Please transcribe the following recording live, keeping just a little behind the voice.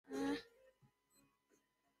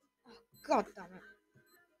God damn it.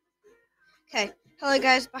 Okay, hello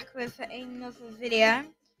guys, back with another video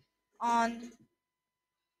on...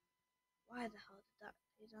 Why the hell did that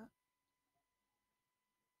do that?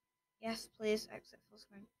 Yes, please, exit full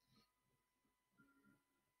screen.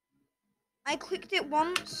 I clicked it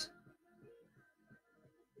once.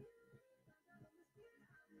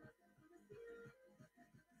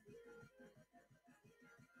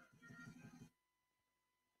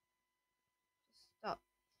 Stop.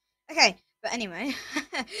 Okay, but anyway.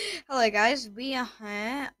 Hello guys, we are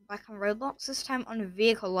here back on Roblox, this time on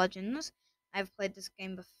Vehicle Legends. I've played this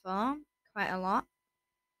game before, quite a lot.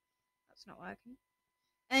 That's not working.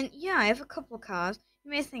 And yeah, I have a couple of cars.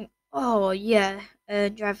 You may think, oh yeah,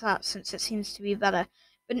 drive that since it seems to be better.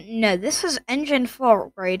 But no, this is Engine 4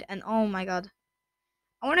 upgrade, and oh my god.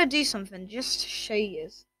 I want to do something just to show you.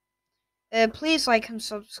 Please like and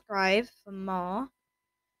subscribe for more.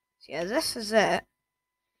 So yeah, this is it.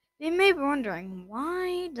 You may be wondering,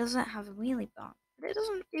 why does it have a wheelie bar? But it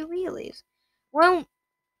doesn't do wheelies. Well,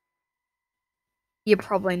 you're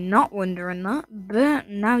probably not wondering that, but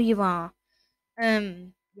now you are.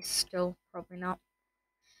 You're still probably not.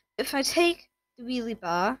 If I take the wheelie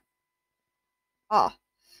bar off,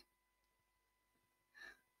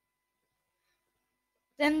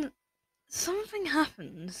 then something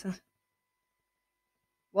happens.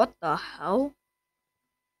 What the hell?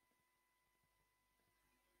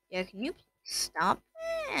 Yeah, can you please stop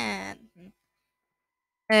that?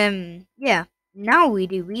 Yeah. Now we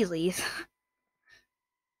do wheelies.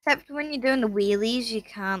 Except when you're doing the wheelies, you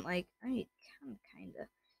can't, like, oh, you can, kinda.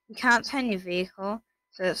 You can't turn your vehicle,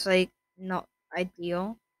 so it's, like, not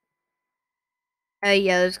ideal.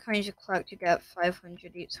 Yeah, those coins you collect, you get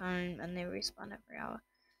 500 each time, and they respawn every hour.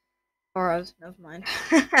 Or hours, never mind.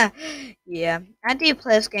 Yeah, I do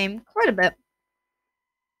play this game quite a bit.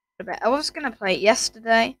 I was gonna play it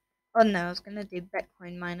yesterday. Oh no, I was gonna do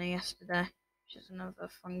Bitcoin Miner yesterday, which is another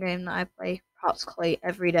fun game that I play practically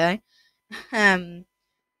every day. Um,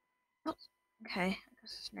 okay, I guess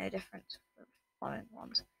there's no difference with following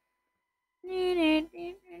ones.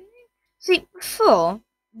 See, before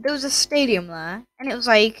there was a stadium there, and it was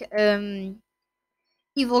like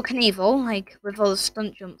Evil Knievel, like with all the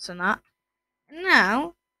stunt jumps and that. And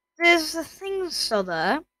now there's a thing still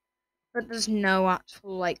there, but there's no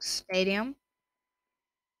actual like stadium.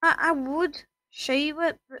 I would show you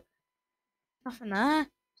it, but nothing there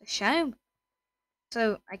to show.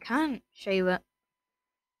 So I can't show you it.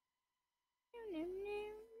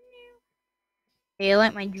 Yeah, you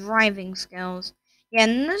like my driving skills. Yeah,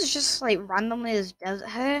 and there's just like randomly this desert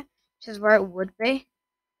here, which is where it would be.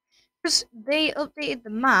 Because they updated the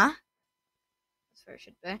map. That's where it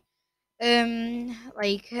should be.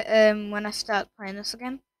 When I start playing this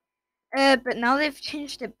again. But now they've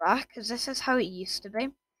changed it back, because this is how it used to be.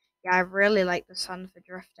 Yeah, I really like the sun for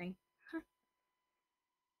drifting.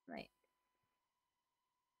 Right.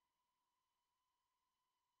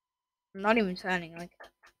 I'm not even turning, like,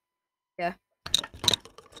 yeah.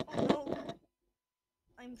 Oh,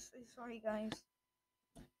 I'm so sorry, guys.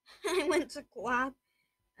 I went to collab,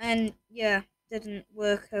 and yeah, didn't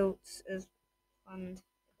work out as planned.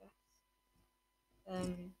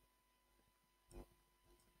 Um,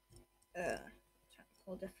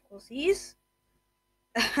 Technical difficulties.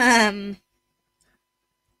 Um,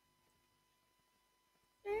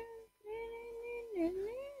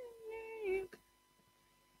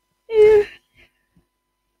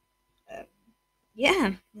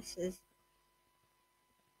 yeah, this is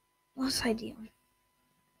what's I doing?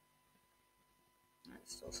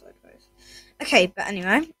 It's still sideways. Okay, but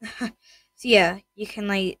anyway, so yeah, you can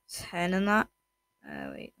like turn in that.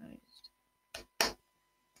 Wait, let me just...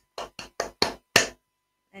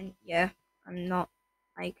 and yeah, I'm not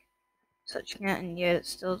like touching it, and yeah, it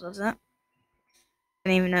still does it. I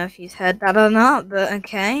don't even know if he's heard that or not, but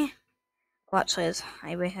okay. Well, actually, there's a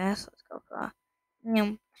highway here, so let's go for that.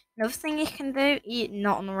 Another thing you can do,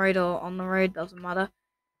 not on the road or on the road, doesn't matter,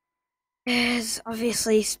 is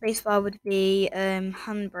obviously spacebar would be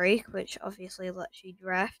handbrake, which obviously lets you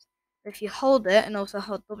drift. But if you hold it and also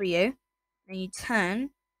hold W, and you turn,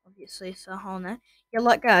 obviously, so hold it, you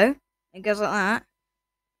let go, it goes like that.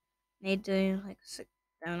 And you do like sit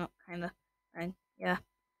down up kind of thing, yeah.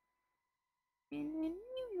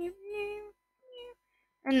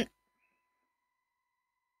 And if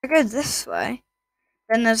I go this way,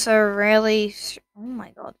 then there's a really, oh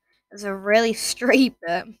my god, there's a really straight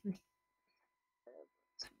bit.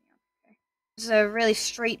 There's a really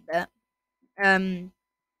straight bit,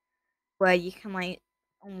 where you can like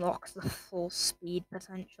unlock the full speed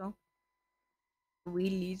potential.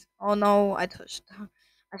 Wheelies. Oh no, I touched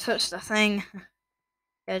the thing.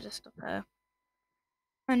 Yeah, just up here.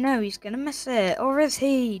 Oh no, he's gonna miss it. Or is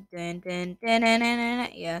he? Dun, dun, dun, dun, dun, dun,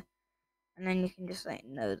 dun. Yeah. And then you can just like,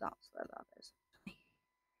 no, that's where that is.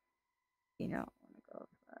 You know, I want to go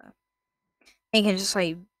there. You can just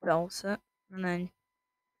like belt it. And then,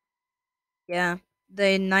 yeah.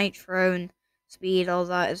 The nitro and speed, all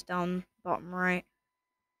that is down bottom right.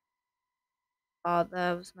 Oh,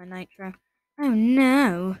 there was my nitro. Oh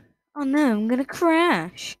no. Oh no, I'm gonna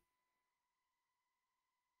crash.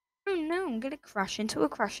 Oh no, I'm gonna crash into a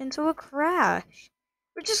crash into a crash.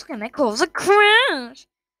 We're just gonna cause a crash.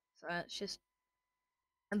 So it's just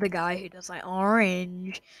the guy who does like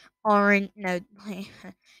no, like,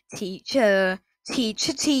 teacher,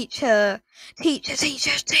 teacher, teacher, teacher,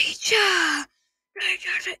 teacher, teacher.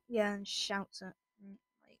 Yeah, and shouts it.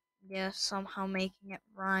 Like, yeah, somehow making it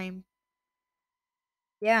rhyme.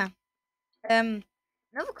 Yeah. Another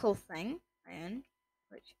cool thing, Ian,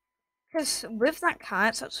 which because with that car,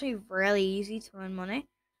 it's actually really easy to earn money.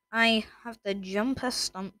 I have the jumper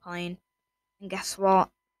stunt plane, and guess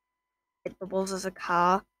what? It doubles as a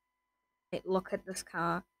car. Like, look at this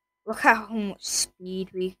car. Look at how much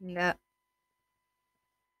speed we can get.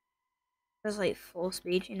 There's like full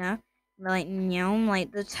speed, you know. And like Neom,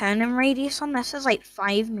 like the turning radius on this is like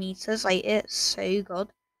 5 meters. Like it's so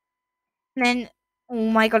good. And then,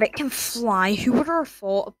 oh my god, it can fly. Who would have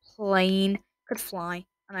thought a plane could fly?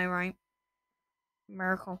 I know, right?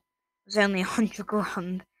 Miracle. It was only 100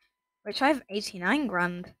 grand, which I have 89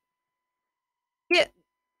 grand. Yeah,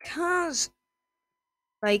 cars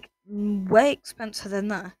like way expensive than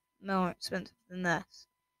that. More expensive than this.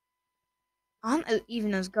 Aren't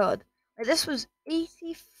even as good. Like this was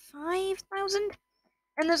 85,000,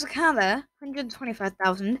 and there's a car there,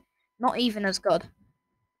 125,000. Not even as good.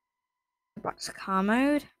 Back to car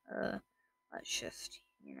mode. Let's just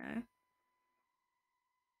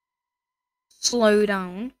slow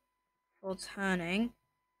down for turning.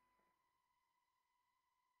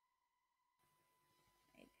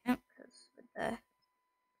 Because with the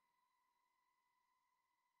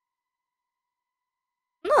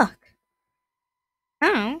look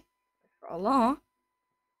now for a lot,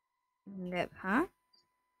 you can get past,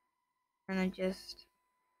 and then just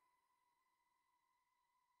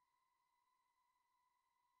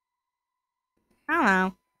I don't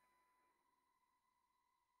know.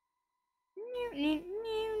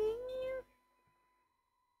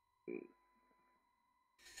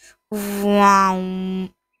 Wow.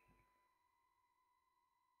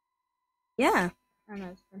 Yeah. I know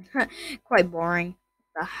it's been quite boring.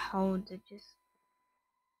 The hell did just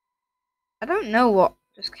I don't know what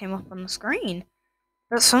just came up on the screen,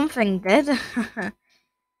 but something did.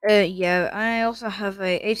 Yeah, I also have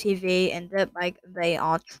a ATV and dirt bike. They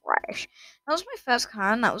are trash. That was my first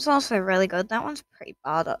car, and that was also really good. That one's pretty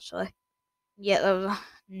bad, actually. Yeah, that was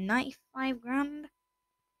 95 grand.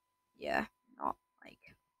 Yeah, not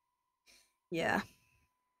like, yeah.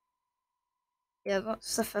 Yeah,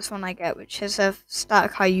 that's the first one I get, which is a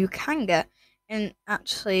starter car you can get, and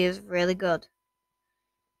actually is really good.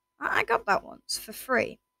 I got that once for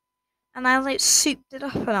free, and I like souped it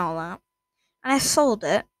up and all that, and I sold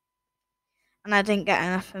it, and I didn't get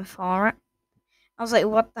anything for it. I was like,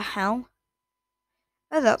 what the hell?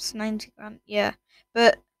 Oh, that's 90 grand. Yeah,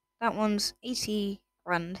 but that one's 80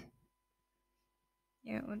 grand.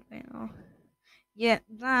 Yeah, it would be. Oh. Yeah,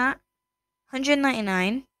 that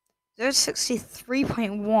 199,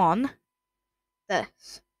 063.1.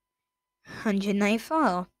 This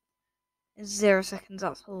 194. 0 seconds.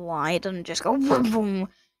 That's a lie. It doesn't just go boom, boom,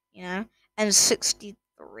 and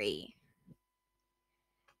 63.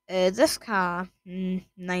 This car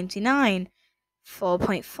 99.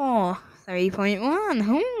 4.4,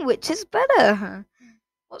 3.1. Which is better?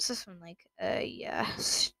 What's this one like?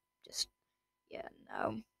 Yes. Just, yeah,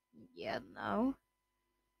 no. Yeah, no.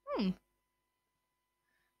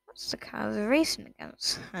 What's the car they're racing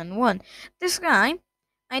against? And won. This guy,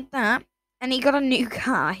 like that, and he got a new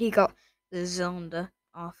car. He got the Zonda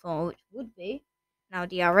R4, which would be now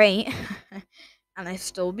the R8, and I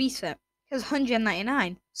still beat it. Because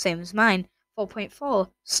 199, same as mine. 4.4,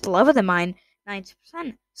 slower than mine.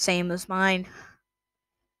 90%, same as mine.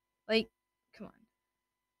 Like, come on.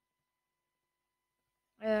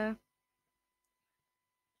 Okay.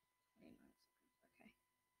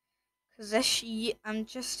 Because I'm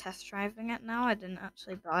just test driving it now. I didn't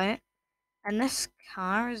actually buy it. And this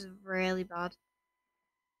car is really bad.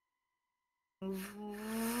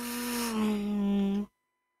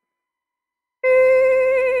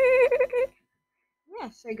 Yeah,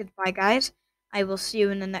 say goodbye, guys. I will see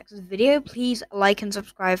you in the next video. Please like and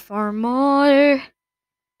subscribe for more.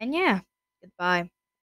 And yeah, goodbye.